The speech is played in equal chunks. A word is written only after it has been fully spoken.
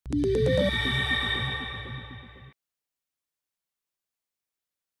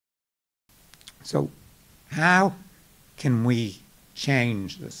So how can we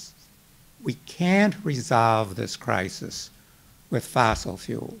change this? We can't resolve this crisis with fossil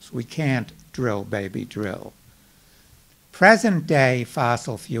fuels. We can't drill, baby, drill. Present-day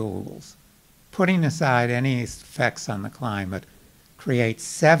fossil fuels, putting aside any effects on the climate, create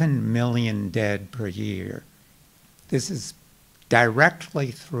 7 million dead per year. This is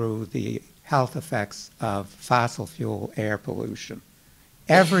directly through the health effects of fossil fuel air pollution.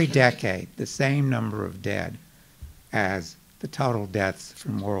 Every decade, the same number of dead as the total deaths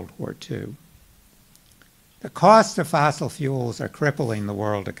from World War II. The costs of fossil fuels are crippling the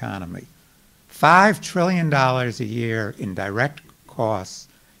world economy. $5 trillion a year in direct costs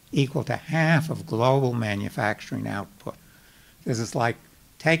equal to half of global manufacturing output. This is like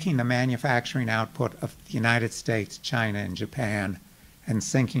taking the manufacturing output of the United States, China, and Japan and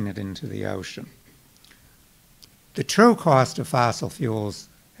sinking it into the ocean. The true cost of fossil fuels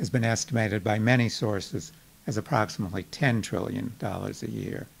has been estimated by many sources as approximately $10 trillion a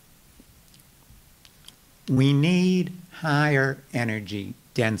year. We need higher energy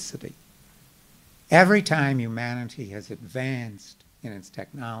density. Every time humanity has advanced in its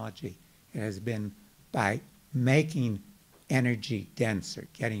technology, it has been by making energy denser,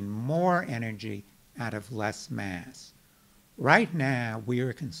 getting more energy out of less mass. Right now, we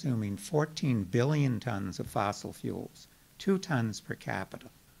are consuming 14 billion tons of fossil fuels, 2 tons per capita.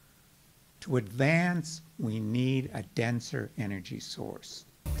 To advance, we need a denser energy source.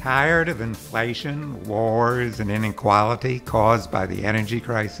 Tired of inflation, wars, and inequality caused by the energy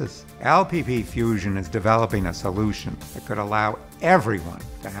crisis? LPPFusion is developing a solution that could allow everyone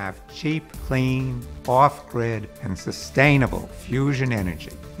to have cheap, clean, off-grid, and sustainable fusion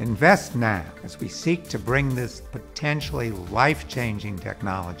energy. Invest now as we seek to bring this potentially life-changing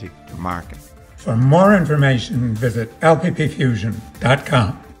technology to market. For more information, visit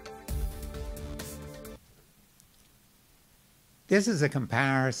LPPFusion.com. This is a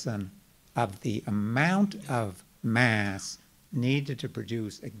comparison of the amount of mass needed to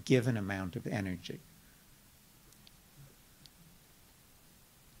produce a given amount of energy.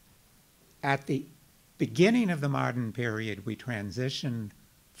 At the beginning of the modern period, we transitioned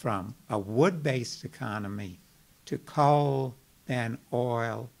from a wood-based economy to coal, then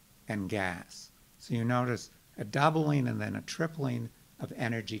oil, and gas. So you notice a doubling and then a tripling of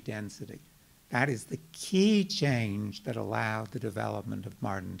energy density. That is the key change that allowed the development of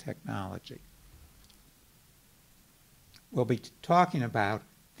modern technology. We'll be talking about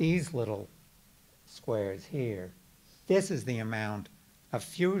these little squares here. This is the amount of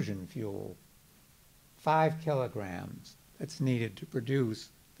fusion fuel, 5 kilograms, that's needed to produce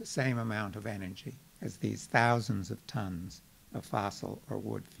the same amount of energy as these thousands of tons of fossil or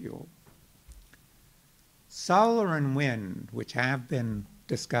wood fuel. Solar and wind, which have been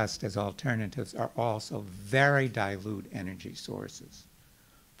discussed as alternatives, are also very dilute energy sources.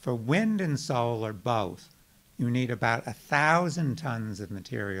 For wind and solar both, you need about 1,000 tons of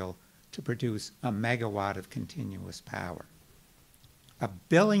material to produce a megawatt of continuous power. 1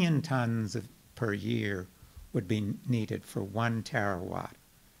 billion tons per year would be needed for 1 terawatt.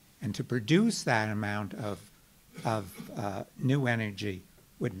 And to produce that amount of new energy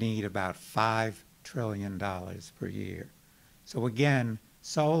would need about $5 trillion per year. So again,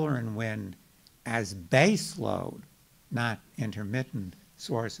 solar and wind as base load, not intermittent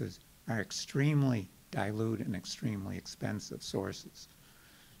sources, are extremely dilute and extremely expensive sources.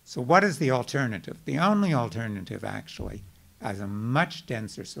 So what is the alternative? The only alternative, actually, as a much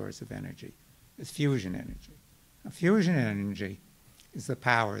denser source of energy, is fusion energy. Now, fusion energy is the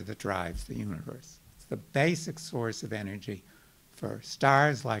power that drives the universe. It's the basic source of energy for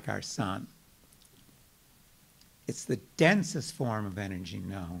stars like our sun. It's the densest form of energy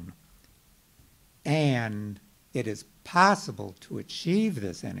known, and it is possible to achieve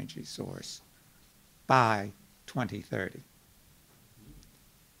this energy source by 2030.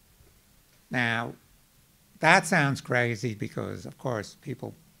 Now, that sounds crazy because, of course,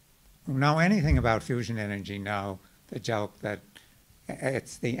 people who know anything about fusion energy know the joke that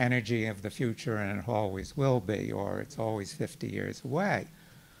it's the energy of the future and it always will be, or it's always 50 years away.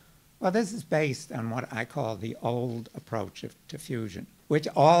 Well, this is based on what I call the old approach to fusion, which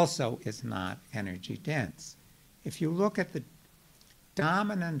also is not energy dense. If you look at the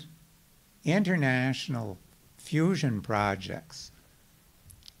dominant international fusion projects,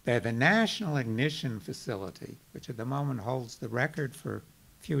 they're the National Ignition Facility, which at the moment holds the record for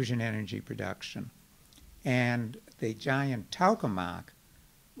fusion energy production, and the giant tokamak,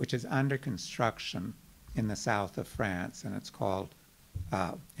 which is under construction in the south of France, and it's called,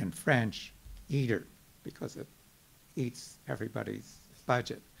 in French, ITER, because it eats everybody's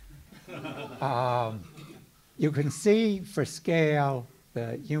budget. You can see for scale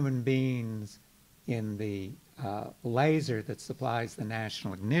the human beings in the laser that supplies the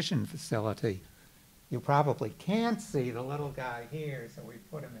National Ignition Facility. You probably can't see the little guy here, so we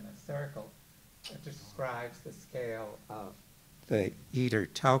put him in a circle that describes the scale of the ITER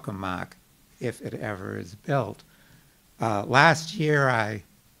tokamak if it ever is built. Last year I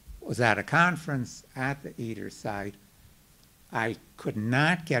was at a conference at the ITER site. I could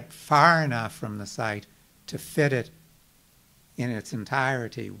not get far enough from the site to fit it in its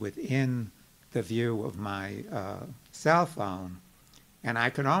entirety within the view of my cell phone, and I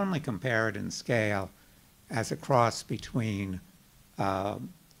could only compare it in scale as a cross between a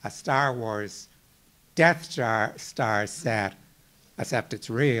Star Wars Death Star set, except it's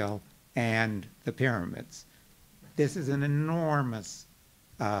real, and the pyramids. This is an enormous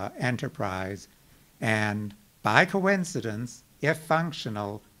enterprise, and by coincidence, if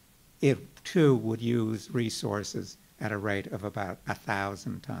functional, it too would use resources at a rate of about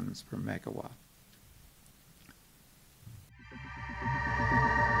 1,000 tons per megawatt.